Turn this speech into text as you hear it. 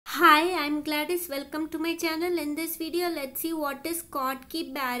Hi, I'm Gladys. Welcome to my channel. In this video, let's see what is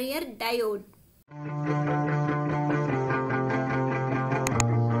Schottky barrier diode.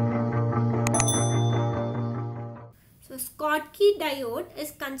 So, Schottky diode is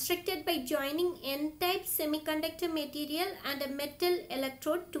constructed by joining N-type semiconductor material and a metal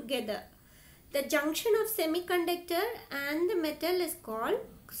electrode together. The junction of semiconductor and the metal is called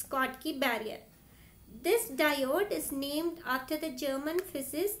Schottky barrier. This diode is named after the German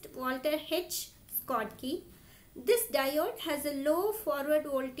physicist Walter H. Schottky. This diode has a low forward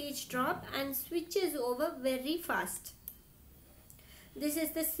voltage drop and switches over very fast. This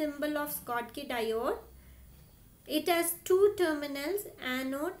is the symbol of Schottky diode. It has two terminals,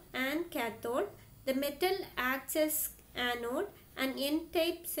 anode and cathode. The metal acts as anode and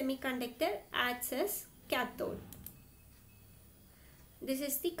N-type semiconductor acts as cathode. This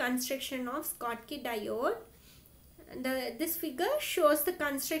is the construction of Schottky diode. This figure shows the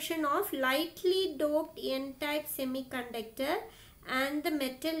construction of lightly doped N-type semiconductor and the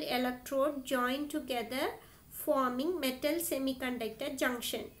metal electrode joined together, forming metal semiconductor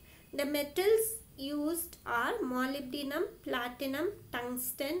junction. The metals used are molybdenum, platinum,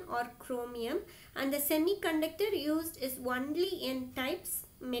 tungsten or chromium, and the semiconductor used is only N-type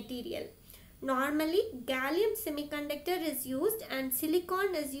material. Normally, gallium semiconductor is used and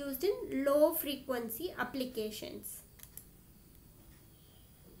silicon is used in low frequency applications.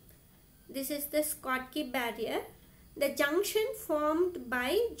 This is the Schottky barrier. The junction formed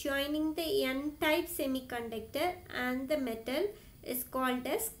by joining the N-type semiconductor and the metal is called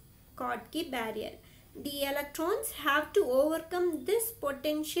as Schottky barrier. The electrons have to overcome this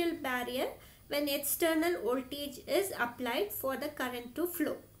potential barrier when external voltage is applied for the current to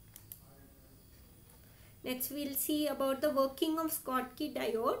flow. Next we will see about the working of Schottky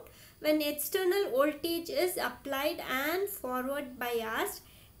diode. When external voltage is applied and forward biased,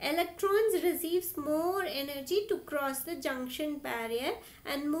 electrons receives more energy to cross the junction barrier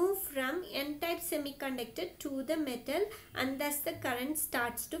and move from N-type semiconductor to the metal, and thus the current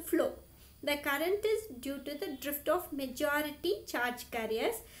starts to flow. The current is due to the drift of majority charge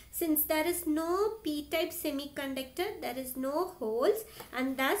carriers. Since there is no p-type semiconductor, there is no holes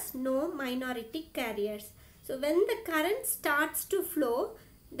and thus no minority carriers. So when the current starts to flow,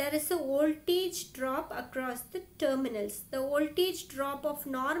 there is a voltage drop across the terminals. The voltage drop of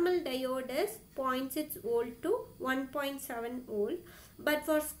normal diode is 0.6 volt to 1.7 volt. But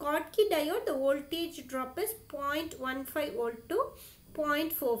for Schottky diode, the voltage drop is 0.15 volt to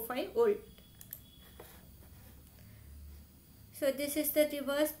 0.45 volt. So this is the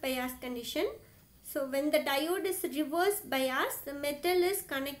reverse bias condition. So when the diode is reverse biased, the metal is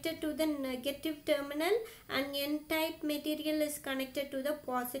connected to the negative terminal and N-type material is connected to the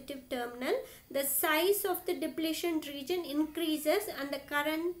positive terminal. The size of the depletion region increases and the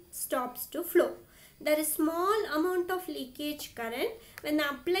current stops to flow. There is small amount of leakage current. When the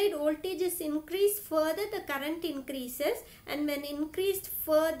applied voltage is increased further, the current increases, and when increased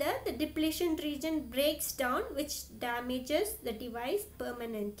further, the depletion region breaks down, which damages the device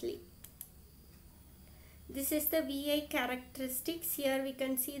permanently. This is the VI characteristics. Here we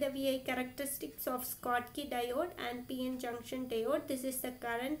can see the VI characteristics of Schottky diode and PN junction diode. This is the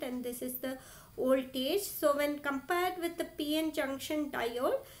current and this is the voltage. So when compared with the PN junction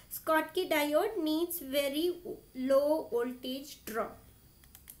diode, Schottky diode needs very low voltage drop.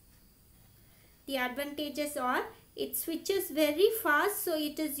 The advantages are it switches very fast, so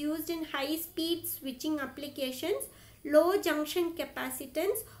it is used in high speed switching applications. Low junction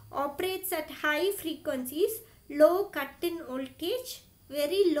capacitance, operates at high frequencies, low cut-in voltage,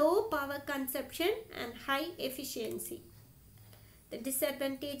 very low power consumption and high efficiency. The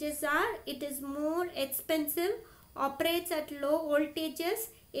disadvantages are it is more expensive, operates at low voltages,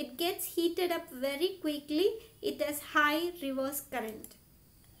 it gets heated up very quickly, it has high reverse current.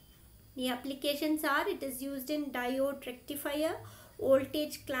 The applications are it is used in diode rectifier,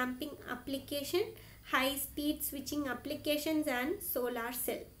 voltage clamping application, high speed switching applications and solar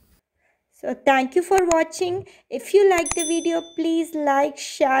cell. So thank you for watching. If you like the video, please like,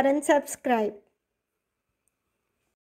 share and subscribe.